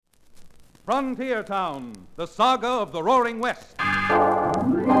Frontier Town, the saga of the Roaring West.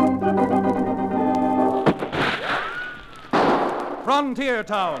 Frontier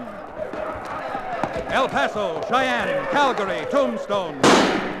Town. El Paso, Cheyenne, Calgary, Tombstone.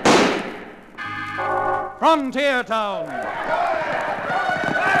 Frontier Town.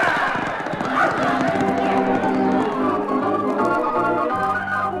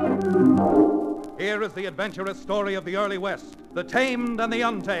 Here is the adventurous story of the early West, the tamed and the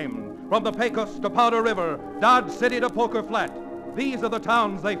untamed. From the Pecos to Powder River, Dodge City to Poker Flat. These are the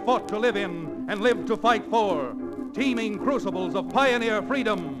towns they fought to live in and lived to fight for. Teeming crucibles of pioneer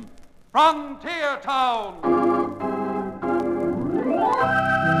freedom. Frontier Town!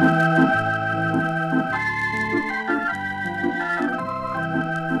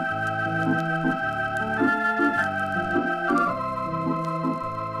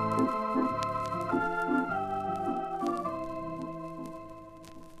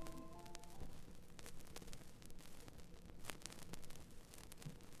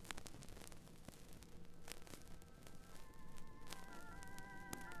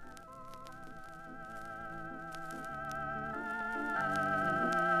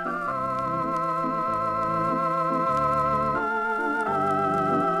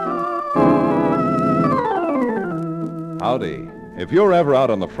 Howdy. If you're ever out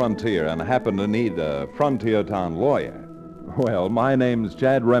on the frontier and happen to need a Frontier Town lawyer, well, my name's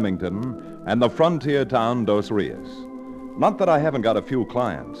Chad Remington, and the Frontier Town Dos Rios. Not that I haven't got a few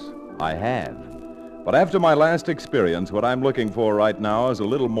clients. I have. But after my last experience, what I'm looking for right now is a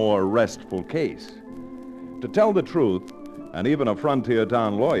little more restful case. To tell the truth, and even a Frontier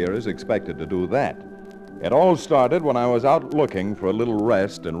Town lawyer is expected to do that. It all started when I was out looking for a little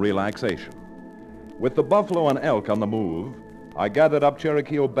rest and relaxation. With the buffalo and elk on the move, I gathered up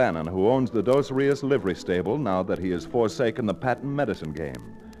Cherokee O'Bannon, who owns the Dos Rios livery stable now that he has forsaken the patent medicine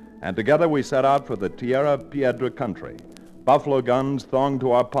game. And together we set out for the Tierra Piedra country, buffalo guns thonged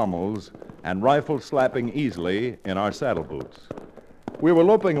to our pommels and rifles slapping easily in our saddle boots. We were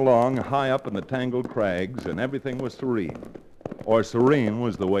loping along high up in the tangled crags, and everything was serene. Or serene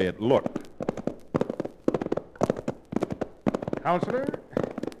was the way it looked. Counselor?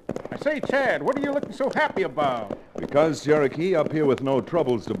 I say, Chad, what are you looking so happy about? Because, Cherokee, up here with no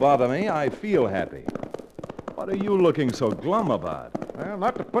troubles to bother me, I feel happy. What are you looking so glum about? Well,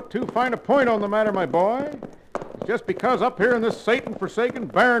 not to put too fine a point on the matter, my boy. It's just because up here in this Satan-forsaken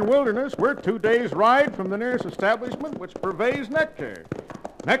barren wilderness, we're 2 days' ride from the nearest establishment which purveys nectar.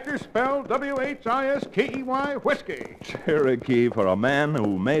 Nectar spelled W-H-I-S-K-E-Y, whiskey. Cherokee, for a man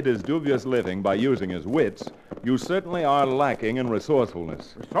who made his dubious living by using his wits, you certainly are lacking in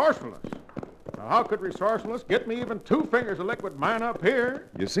resourcefulness. Resourcefulness? Now, how could resourcefulness get me even 2 fingers of liquid mine up here?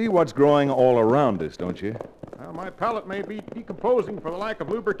 You see what's growing all around us, don't you? Well, my palate may be decomposing for the lack of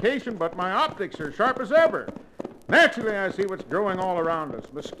lubrication, but my optics are sharp as ever. Naturally, I see what's growing all around us.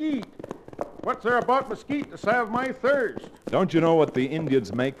 Mesquite. What's there about mesquite to salve my thirst? Don't you know what the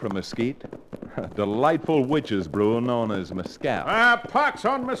Indians make from mesquite? A delightful witch's brew known as mescal. Ah, pox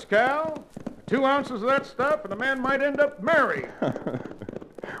on mescal. 2 ounces of that stuff, and a man might end up married.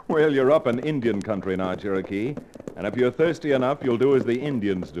 Well, you're up in Indian country now, Cherokee. And if you're thirsty enough, you'll do as the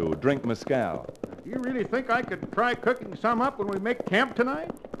Indians do, drink mescal. Do you really think I could try cooking some up when we make camp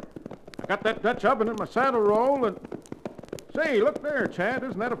tonight? I got that Dutch oven in my saddle roll, and... Say, look there, Chad.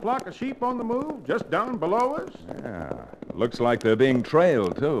 Isn't that a flock of sheep on the move, just down below us? Yeah, looks like they're being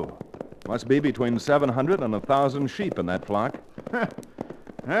trailed, too. Must be between 700 and 1,000 sheep in that flock.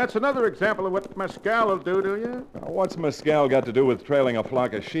 That's another example of what mescal will do to you. Now, what's mescal got to do with trailing a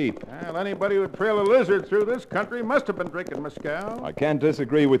flock of sheep? Well, anybody who'd trail a lizard through this country must have been drinking mescal. I can't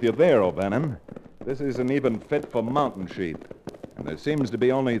disagree with you there, O'Bannon. This isn't even fit for mountain sheep. And there seems to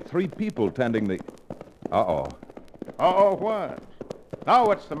be only 3 people tending the... Uh-oh. Uh-oh, what? Now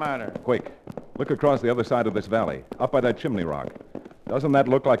what's the matter? Quick, look across the other side of this valley, up by that chimney rock. Doesn't that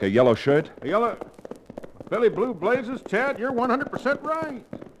look like a yellow shirt? A yellow... Billy Blue Blazes, Chad, you're 100% right.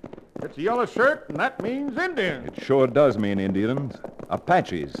 It's a yellow shirt, and that means Indians. It sure does mean Indians.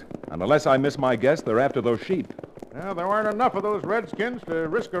 Apaches. And unless I miss my guess, they're after those sheep. Well, there aren't enough of those redskins to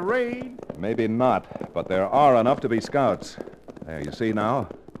risk a raid. Maybe not, but there are enough to be scouts. There, you see now?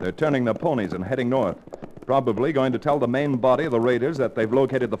 They're turning their ponies and heading north. Probably going to tell the main body of the raiders that they've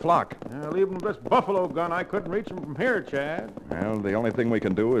located the flock. Well, even with this buffalo gun, I couldn't reach them from here, Chad. Well, the only thing we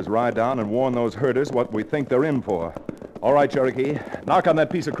can do is ride down and warn those herders what we think they're in for. All right, Cherokee, knock on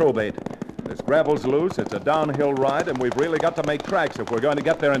that piece of crowbait. This gravel's loose, it's a downhill ride, and we've really got to make tracks if we're going to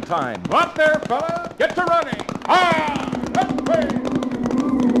get there in time. What there, fella? Get to running! Ah! Let's way!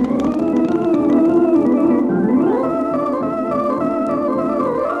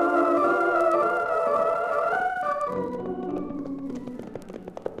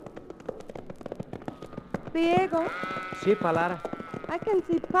 Diego, Si, Palada. I can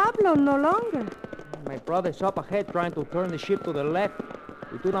see Pablo no longer. My brother's up ahead trying to turn the ship to the left.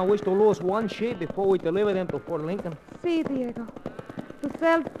 We do not wish to lose one ship before we deliver them to Fort Lincoln. See, Diego. To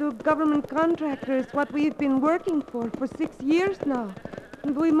sell to government contractors what we've been working for 6 years now.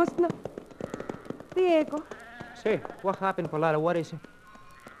 And we must not... Diego, See, what happened, Palada? What is it?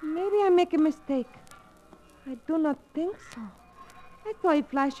 maybe I make a mistake. I do not think so. I saw a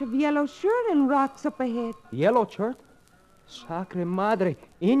flash of yellow shirt and rocks up ahead. Yellow shirt? Sacre madre.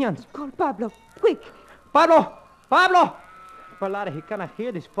 Indians. Call Pablo, quick. Pablo! Pablo! Palada, he cannot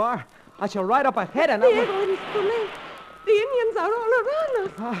hear this far. I shall ride up ahead and Diego, it is too late. The Indians are all around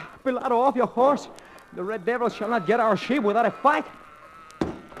us. Palada, off your horse. The Red Devils shall not get our ship without a fight.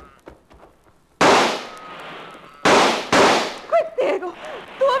 Quick, Diego.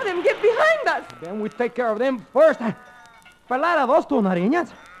 2 of them get behind us. Then we take care of them first. Palada, those two not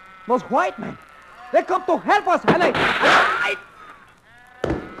Indians. Those white men. They come to help us, and they...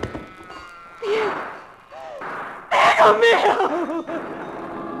 Diego mío.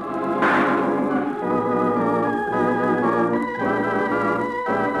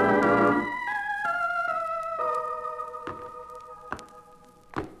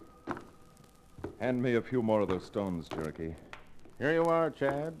 Hand me a few more of those stones, Cherokee. Here you are,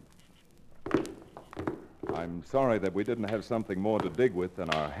 Chad. I'm sorry that we didn't have something more to dig with than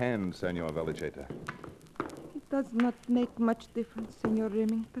our hands, Senor Velicheta. It does not make much difference, Senor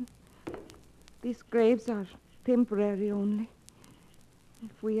Remington. These graves are temporary only.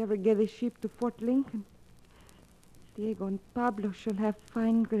 If we ever get a ship to Fort Lincoln, Diego and Pablo shall have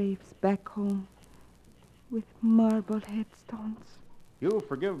fine graves back home with marble headstones. You'll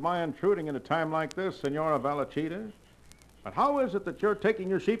forgive my intruding in a time like this, Senora Valachita. But how is it that you're taking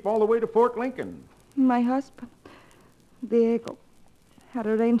your sheep all the way to Fort Lincoln? My husband, Diego, had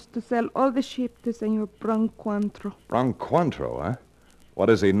arranged to sell all the sheep to Senor Branquantro. Branquantro, huh? What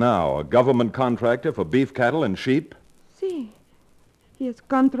is he now, a government contractor for beef cattle and sheep? See, he has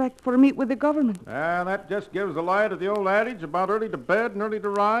contract for meat with the government. That just gives the lie to the old adage about early to bed and early to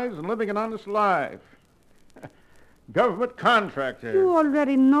rise and living an honest life. Government contractor. You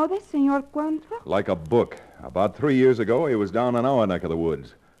already know this, Senor Quantro? Like a book. About 3 years ago, he was down in our neck of the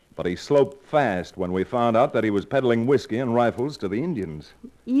woods. But he sloped fast when we found out that he was peddling whiskey and rifles to the Indians.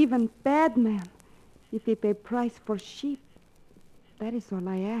 Even bad man, if he pay price for sheep. That is all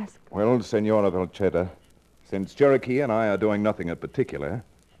I ask. Well, Senora Velcheta, since Cherokee and I are doing nothing in particular,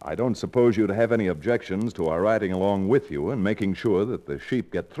 I don't suppose you'd have any objections to our riding along with you and making sure that the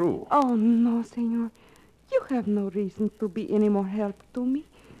sheep get through. Oh, no, Senor. You have no reason to be any more help to me.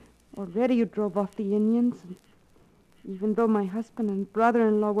 Already you drove off the Indians. And even though my husband and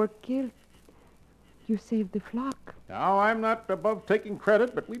brother-in-law were killed, you saved the flock. Now, I'm not above taking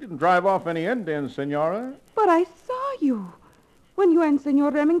credit, but we didn't drive off any Indians, Senora. But I saw you when you and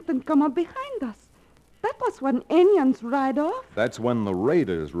Senor Remington come up behind us. That was when Indians ride off. That's when the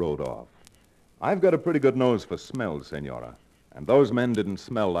raiders rode off. I've got a pretty good nose for smells, Senora. And those men didn't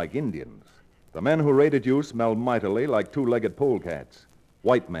smell like Indians. The men who raided you smelled mightily like two-legged polecats.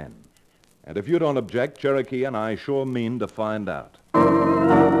 White men. And if you don't object, Cherokee and I sure mean to find out.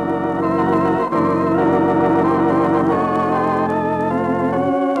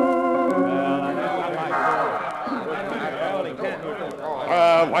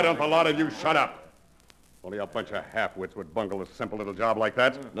 Why don't a lot of you shut up? Only a bunch of half-wits would bungle a simple little job like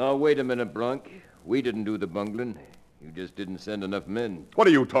that. Now, wait a minute, Blanc. We didn't do the bungling. You just didn't send enough men. What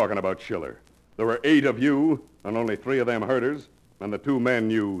are you talking about, Schiller? There were 8 of you, and only 3 of them herders, and the 2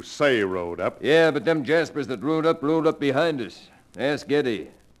 men you say rode up. Yeah, but them Jaspers that rode up behind us. Ask Eddie.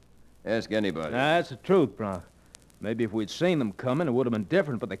 Ask anybody. That's the truth, Bronc. Maybe if we'd seen them coming, it would have been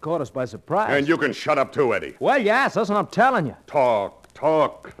different, but they caught us by surprise. And you can shut up too, Eddie. Well, you asked us, and I'm telling you. Talk.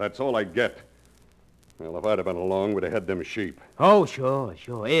 That's all I get. Well, if I'd have been along, we'd have had them sheep. Oh, sure.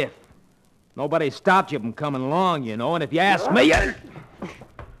 If. Nobody stopped you from coming along, you know, and if you ask me...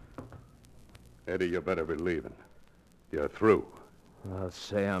 Eddie, you better be leaving. You're through. I'll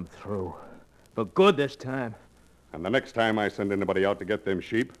say I'm through. For good this time. And the next time I send anybody out to get them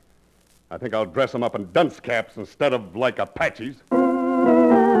sheep, I think I'll dress them up in dunce caps instead of like Apaches.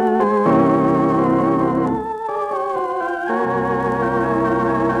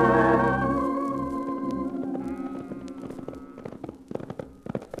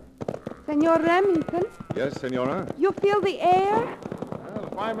 Senor Remington, Yes, Senora? you feel the air? Well,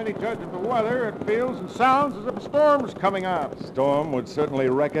 if I'm any judge of the weather, it feels and sounds as if a storm's coming up. Storm would certainly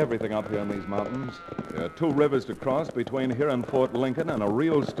wreck everything up here in these mountains. There are 2 rivers to cross between here and Fort Lincoln, and a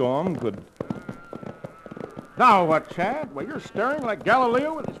real storm could... Now what, Chad? Well, you're staring like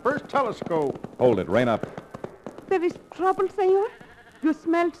Galileo with his first telescope. Hold it, rein up. there is trouble, senor? You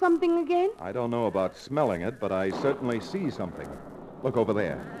smelled something again? I don't know about smelling it, but I certainly see something. Look over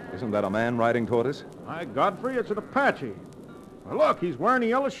there. Isn't that a man riding toward us? My Godfrey, it's an Apache. Well, look, he's wearing a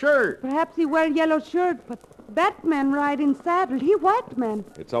yellow shirt. Perhaps he wear yellow shirt, but that man ride in saddle. He white man.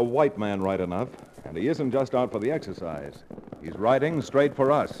 It's a white man, right enough, and he isn't just out for the exercise. He's riding straight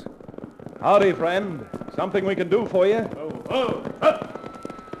for us. Howdy, friend. Something we can do for you?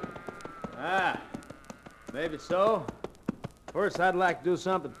 Maybe so. First, I'd like to do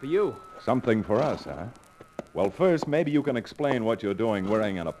something for you. Something for us, huh? Well, first, maybe you can explain what you're doing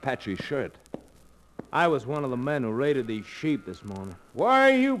wearing an Apache shirt. I was one of the men who raided these sheep this morning.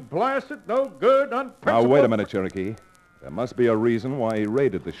 Why, you blasted, no good, unprincipled... Now, wait a minute, Cherokee. There must be a reason why he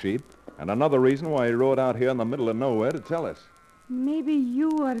raided the sheep, and another reason why he rode out here in the middle of nowhere to tell us. Maybe you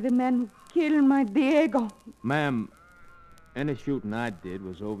are the man who killed my Diego. Ma'am, any shooting I did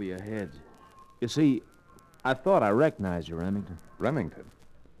was over your heads. You see, I thought I recognized you, Remington. Remington?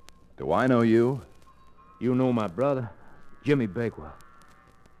 Do I know you? You know my brother, Jimmy Bakewell.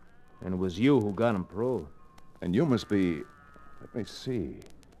 And it was you who got him paroled. And you must be... Let me see.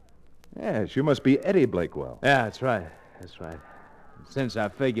 Yes, you must be Eddie Blakewell. Yeah, that's right. That's right. Since I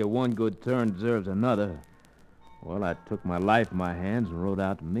figure one good turn deserves another, well, I took my life in my hands and rode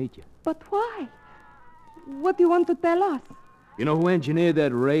out to meet you. But why? What do you want to tell us? You know who engineered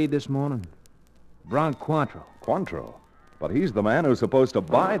that raid this morning? Bronk Quantrill. Quantrill? But he's the man who's supposed to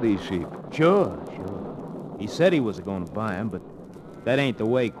buy these sheep. Sure. He said he was going to buy them, but that ain't the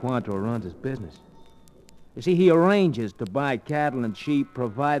way Quantrill runs his business. You see, he arranges to buy cattle and sheep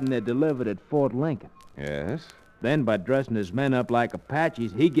providing they're delivered at Fort Lincoln. Yes? Then, by dressing his men up like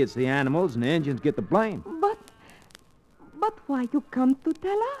Apaches, he gets the animals and the Indians get the blame. But why you come to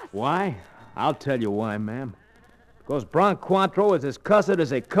tell us? Why? I'll tell you why, ma'am. Because Bronk Quantrill is as cussed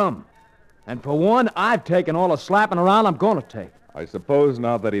as they come. And for one, I've taken all the slapping around I'm going to take. I suppose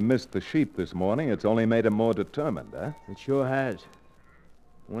now that he missed the sheep this morning, it's only made him more determined, huh? It sure has.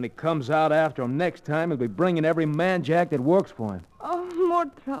 When he comes out after him next time, he'll be bringing every man-jack that works for him. Oh, more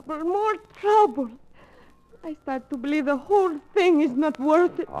trouble, more trouble. I start to believe the whole thing is not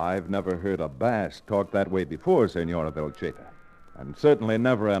worth it. I've never heard a bass talk that way before, Senora Velcheta. And certainly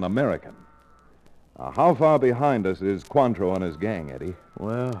never an American. How far behind us is Quantrill and his gang, Eddie?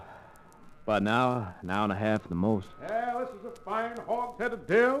 Well, about an hour and a half at the most. Yeah, this is a fine hog-headed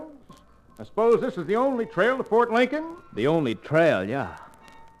deal. I suppose this is the only trail to Fort Lincoln? The only trail, yeah.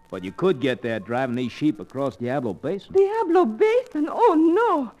 But you could get there driving these sheep across Diablo Basin. Diablo Basin? Oh,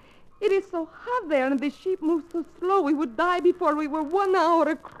 no. It is so hot there, and the sheep move so slow we would die before we were 1 hour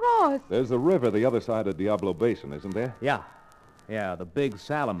across. There's a river the other side of Diablo Basin, isn't there? Yeah, the Big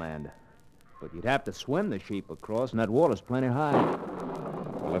Salamander. But you'd have to swim the sheep across, and that water's plenty high.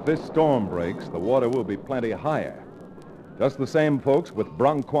 Well, if this storm breaks, the water will be plenty higher. Just the same, folks, with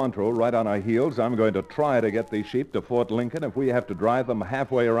Bronk Quantrill right on our heels, I'm going to try to get these sheep to Fort Lincoln if we have to drive them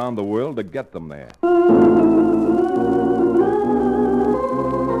halfway around the world to get them there.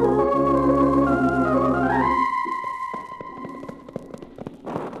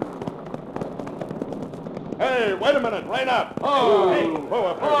 Hey, wait a minute. Line up. Oh, hey, whoa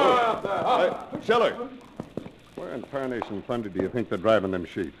up there. Schiller, where in tarnation thunder do you think they're driving them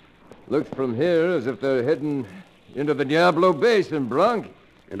sheep? Looks from here as if they're heading into the Diablo Basin, Bronk.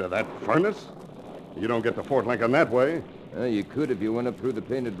 Into that furnace? You don't get to Fort Lincoln that way. You could if you went up through the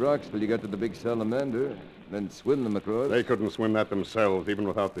Painted Rocks till you got to the Big Salamander, then swim them across. They couldn't swim that themselves, even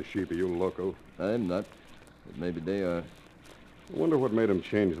without the sheep, you loco. I'm not, but maybe they are. I wonder what made them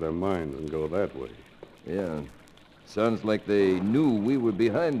change their minds and go that way. Yeah. Sounds like they knew we were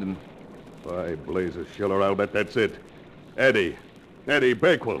behind them. By blazes, Schiller, I'll bet that's it. Eddie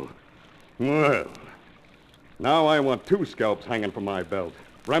Bakewell. Well, now I want 2 scalps hanging from my belt.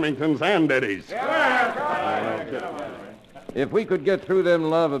 Remington's and Eddie's. If we could get through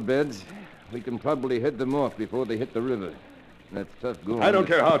them lava beds, we can probably head them off before they hit the river. That's tough going. I don't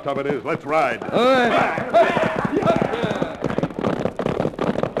care how tough it is. Let's ride. All right.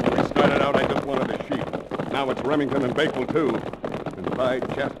 We started out, I just wanted a sheep. Now it's Remington and Bakewell, too. And by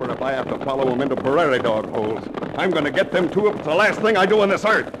Jasper, if I have to follow them into prairie dog holes, I'm going to get them two if it's the last thing I do on this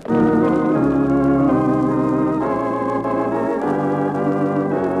earth.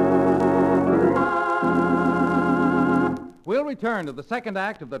 We'll return to the second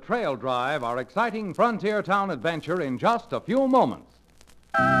act of The Trail Drive, our exciting frontier town adventure, in just a few moments.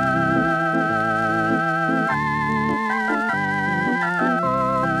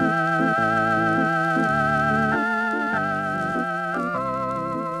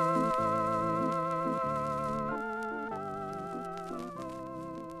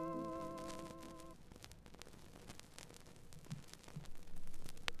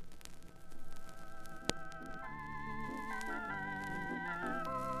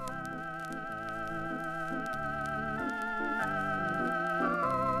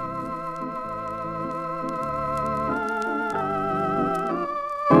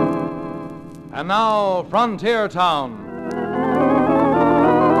 And now, Frontier Town.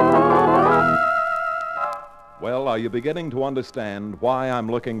 Well, are you beginning to understand why I'm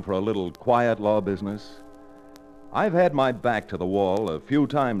looking for a little quiet law business? I've had my back to the wall a few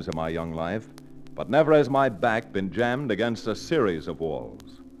times in my young life, but never has my back been jammed against a series of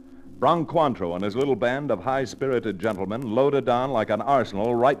walls. Bronk Quantrill and his little band of high-spirited gentlemen loaded down like an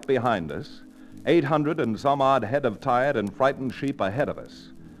arsenal right behind us, 800 and some odd head of tired and frightened sheep ahead of us,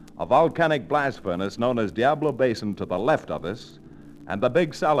 a volcanic blast furnace known as Diablo Basin to the left of us, and the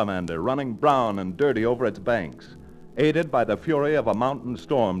big salamander running brown and dirty over its banks, aided by the fury of a mountain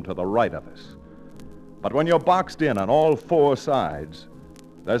storm to the right of us. But when you're boxed in on all four sides,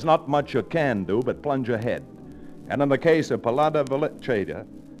 there's not much you can do but plunge ahead. And in the case of Palada Velicheda,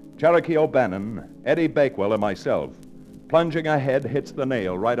 Cherokee O'Bannon, Eddie Bakewell, and myself, plunging ahead hits the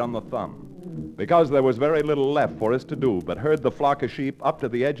nail right on the thumb, because there was very little left for us to do but herd the flock of sheep up to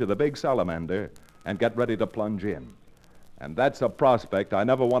the edge of the big salamander and get ready to plunge in. And that's a prospect I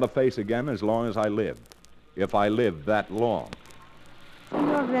never want to face again as long as I live, if I live that long.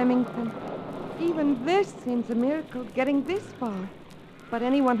 Senor Remington, even this seems a miracle, getting this far. But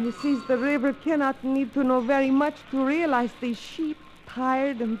anyone who sees the river cannot need to know very much to realize these sheep,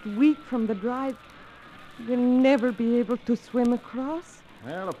 tired and weak from the drive, will never be able to swim across.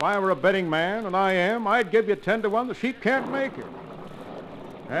 Well, if I were a betting man, and I am, I'd give you 10 to 1 the sheep can't make it.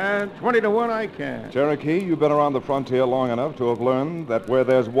 And 20 to 1 I can. Cherokee, you've been around the frontier long enough to have learned that where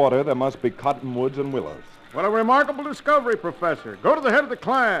there's water, there must be cottonwoods and willows. What a remarkable discovery, Professor. Go to the head of the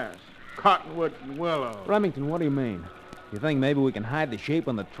class. Cottonwood and willow. Remington, what do you mean? You think maybe we can hide the sheep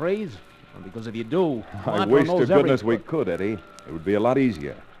on the trees? Well, because if you do, I Quantrill wish to knows goodness every... we could, Eddie. It would be a lot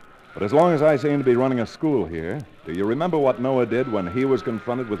easier. But as long as I seem to be running a school here, do you remember what Noah did when he was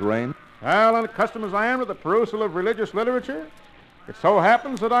confronted with rain? Well, unaccustomed as I am to the perusal of religious literature, it so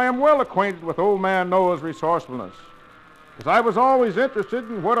happens that I am well acquainted with old man Noah's resourcefulness. Because I was always interested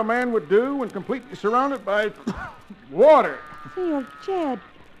in what a man would do when completely surrounded by water. Senor Chad,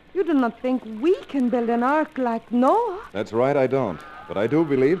 you do not think we can build an ark like Noah? That's right, I don't. But I do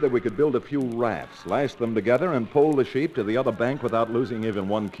believe that we could build a few rafts, lash them together, and pole the sheep to the other bank without losing even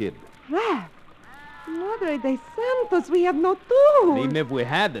one kid. Raft? Madre de Santos, we have no tools. Even if we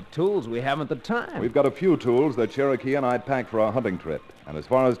had the tools, we haven't the time. We've got a few tools that Cherokee and I packed for our hunting trip. And as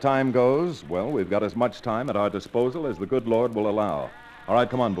far as time goes, well, we've got as much time at our disposal as the good Lord will allow. All right,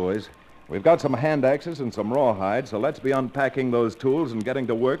 come on, boys. We've got some hand axes and some rawhide, so let's be unpacking those tools and getting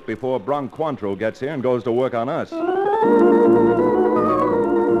to work before Bronk Quantrill gets here and goes to work on us.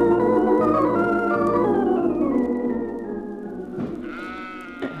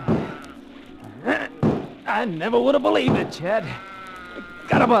 I never would have believed it, Chad.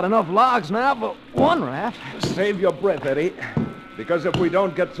 Got about enough logs now for one raft. Save your breath, Eddie. Because if we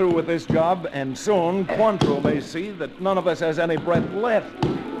don't get through with this job, and soon, Quantrill may see that none of us has any breath left.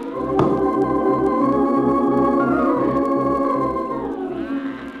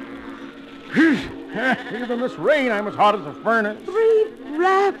 Even this rain, I'm as hot as a furnace. 3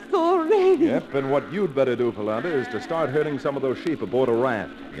 rafts already. Yep, and what you'd better do, Palanda, is to start herding some of those sheep aboard a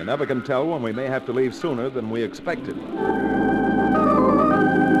raft. You never can tell when we may have to leave sooner than we expected.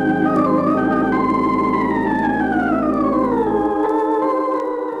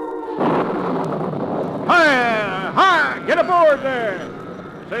 Hi! Get aboard there!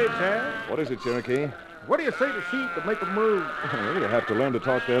 Say, Chad, What is it, Cherokee? what do you say to sheep that make them move? Well, you have to learn to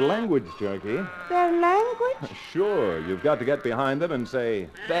talk their language, Cherokee. Their language? Sure, you've got to get behind them and say,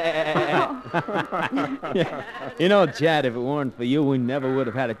 You know, Chad, if it weren't for you, we never would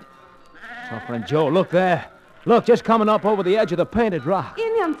have had it. My friend Joe, look there. Look, just coming up over the edge of the painted rock.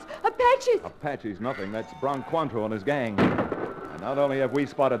 Indians, Apaches. Apache's nothing. That's Bronk Quantrill and his gang. And not only have we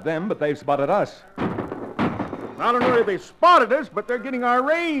spotted them, but they've spotted us. Not only have they spotted us, but they're getting our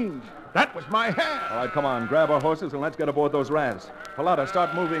range. That was my hat. All right, come on, grab our horses and let's get aboard those rafts. Palada,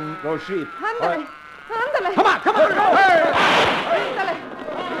 start moving those sheep. All Ándale, right. ándale. Come on, come on. Ándale.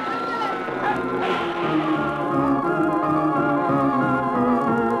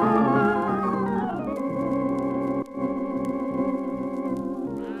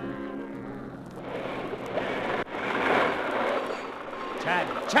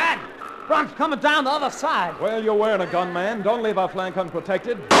 Chad! Bronk's coming down the other side. Well, you're wearing a gun, man. Don't leave our flank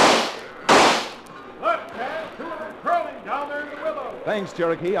unprotected. Look, Chad, 2 of them curling down there in the willow. Thanks,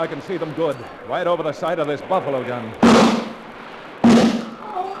 Cherokee. I can see them good. Right over the side of this buffalo gun.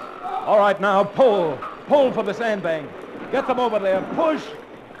 All right, now, pull. Pull for the sandbank. Get them over there. Push.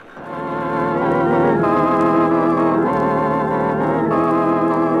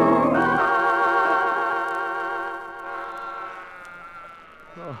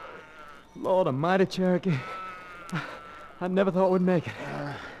 Lord of mighty, Cherokee. I never thought we'd make it.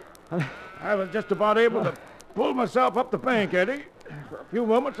 I was just about able to pull myself up the bank, Eddie. For a few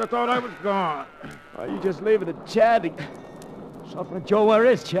moments, I thought I was gone. Why, you just leave it to Chad. Something, Joe, where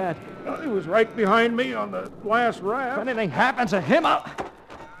is Chad? He was right behind me on the last raft. If anything happens to him,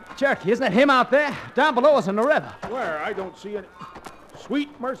 Cherokee, isn't it him out there? Down below us in the river. Where? I don't see any.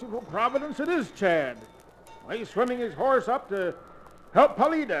 Sweet, merciful Providence, it is Chad. He's swimming his horse up to help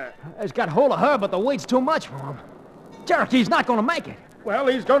Palida. He's got hold of her, but the weight's too much for him. Cherokee's not going to make it. Well,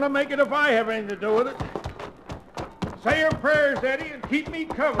 he's going to make it if I have anything to do with it. Say your prayers, Eddie, and keep me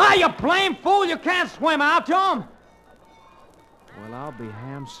covered. Ah, you blame fool! You can't swim out to him! Well, I'll be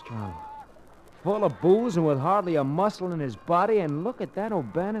hamstrung. Full of booze and with hardly a muscle in his body, and look at that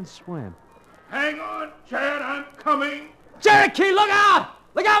O'Bannon swim. Hang on, Chad, I'm coming. Cherokee, look out!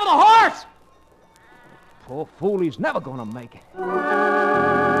 Look out for the horse! Poor fool, he's never gonna make it.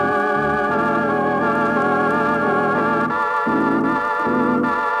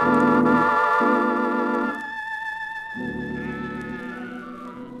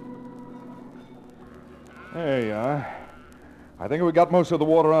 There you are. I think we got most of the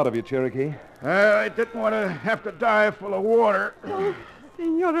water out of you, Cherokee. I didn't want to have to die full of water. Oh,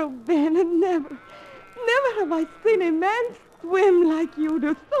 Senor O'Bannon, never have I seen a man swim like you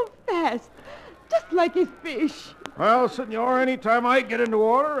do, so fast, just like a fish. Well, senor, anytime I get into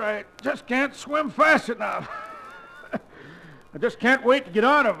water, I just can't swim fast enough. I just can't wait to get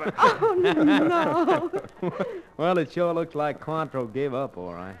out of it. Oh, no. Well, it sure looks like Cointreau gave up,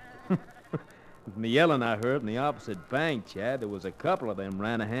 all right. From the yelling I heard in the opposite bank, Chad, there was a couple of them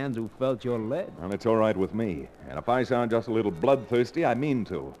Ranahands who felt your lead. Well, it's all right with me. And if I sound just a little bloodthirsty, I mean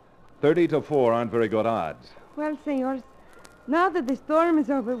to. 30-4 aren't very good odds. Well, senors, now that the storm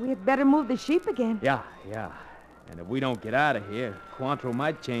is over, we had better move the sheep again. Yeah. And if we don't get out of here, Cointreau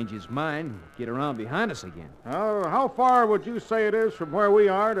might change his mind and get around behind us again. How far would you say it is from where we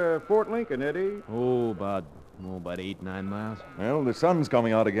are to Fort Lincoln, Eddie? About 8-9 miles. Well, the sun's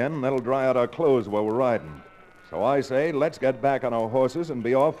coming out again, and that'll dry out our clothes while we're riding. So I say, let's get back on our horses and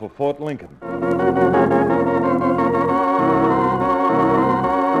be off for Fort Lincoln.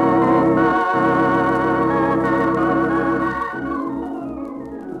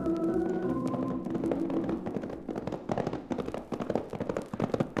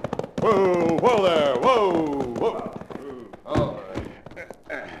 Whoa there, whoa. Oh,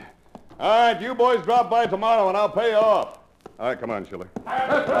 All right, you boys drop by tomorrow and I'll pay you off. All right, come on, Schiller.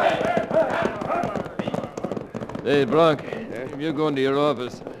 hey, Bronk, if you're going to your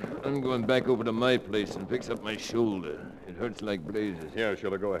office, I'm going back over to my place and fix up my shoulder. It hurts like blazes. Yeah,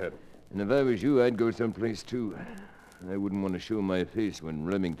 Schiller, go ahead. And if I was you, I'd go someplace, too. I wouldn't want to show my face when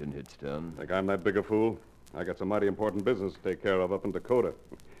Remington hits town. Think I'm that big a fool? I got some mighty important business to take care of up in Dakota.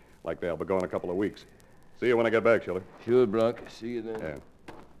 Likely I'll be gone a couple of weeks. See you when I get back, Schiller. Sure, Bronk. See you then. Yeah.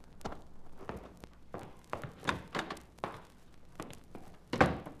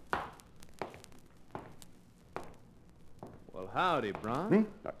 Well, howdy, Bron.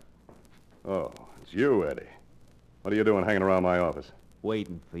 Oh, it's you, Eddie. What are you doing hanging around my office?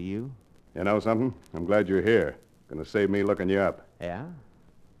 Waiting for you. You know something? I'm glad you're here. Gonna save me looking you up. Yeah?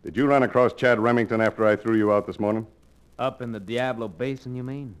 Did you run across Chad Remington after I threw you out this morning? Up in the Diablo Basin, you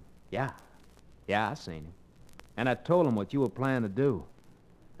mean? Yeah, I seen him. And I told him what you were planning to do.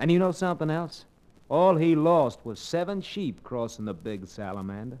 And you know something else? All he lost was 7 sheep crossing the Big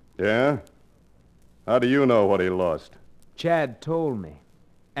Salamander. Yeah? How do you know what he lost? Chad told me.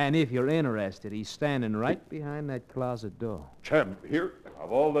 And if you're interested, he's standing right behind that closet door. Chad, here?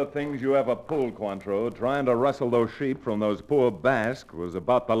 Of all the things you ever pulled, Cointreau, trying to rustle those sheep from those poor Basques was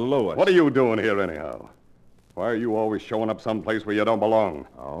about the lowest. What are you doing here, anyhow? Why are you always showing up someplace where you don't belong?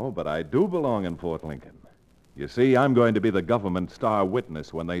 Oh, but I do belong in Fort Lincoln. You see, I'm going to be the government star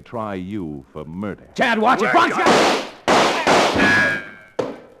witness when they try you for murder. Chad, watch it! Bronx!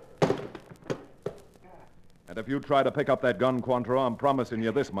 And if you try to pick up that gun, Cointreau, I'm promising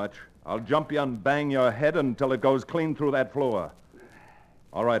you this much. I'll jump you and bang your head until it goes clean through that floor.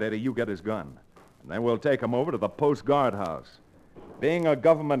 All right, Eddie, you get his gun. And then we'll take him over to the post guardhouse. Being a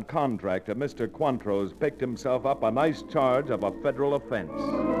government contractor, Mr. Cointreau's picked himself up a nice charge of a federal offense.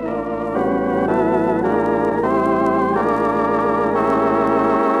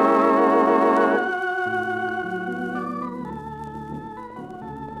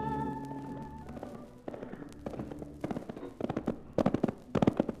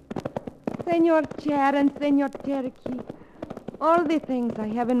 Senor Chad and Senor Cherokee, all the things I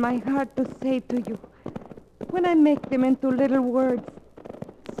have in my heart to say to you, when I make them into little words,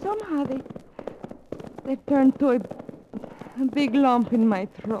 somehow they turn to a big lump in my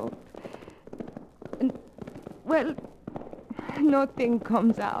throat. Well, nothing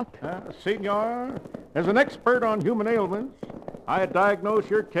comes out. Senor, as an expert on human ailments, I diagnose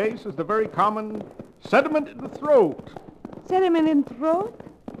your case as the very common sediment in the throat. Sediment in throat?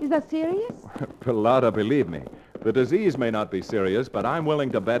 Is that serious? Pilata, believe me, the disease may not be serious, but I'm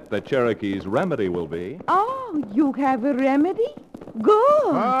willing to bet that Cherokee's remedy will be. Oh, you have a remedy?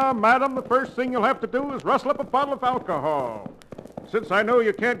 Good. Madam, the first thing you'll have to do is rustle up a bottle of alcohol. Since I know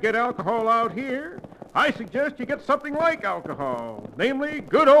you can't get alcohol out here, I suggest you get something like alcohol, namely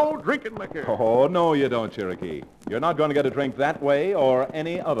good old drinking liquor. Oh, no, you don't, Cherokee. You're not going to get a drink that way or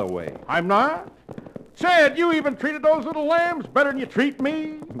any other way. I'm not? Chad, you even treated those little lambs better than you treat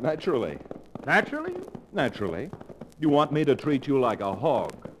me. Naturally. Naturally? Naturally. You want me to treat you like a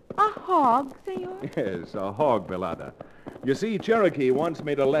hog. A hog, senor? Yes, a hog, Pilata. You see, Cherokee wants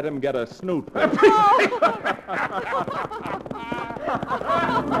me to let him get a snoot.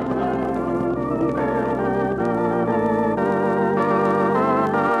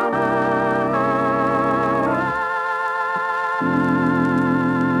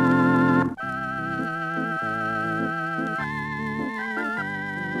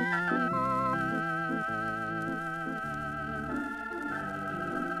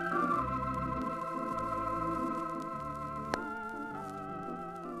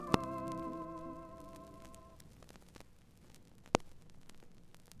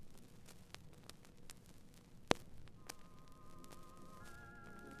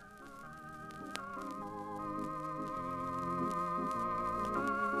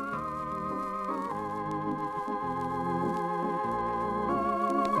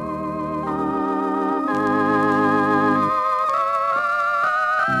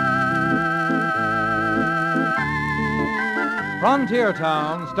 Frontier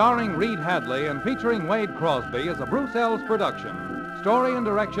Town, starring Reed Hadley and featuring Wade Crosby, is a Bruce Ells production. Story and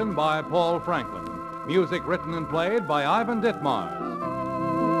direction by Paul Franklin. Music written and played by Ivan Ditmars.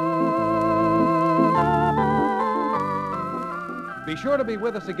 Be sure to be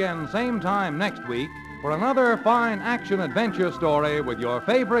with us again same time next week for another fine action-adventure story with your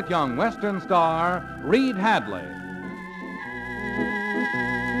favorite young Western star, Reed Hadley.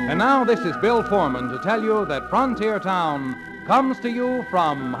 And now this is Bill Foreman to tell you that Frontier Town comes to you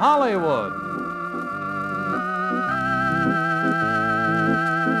from Hollywood.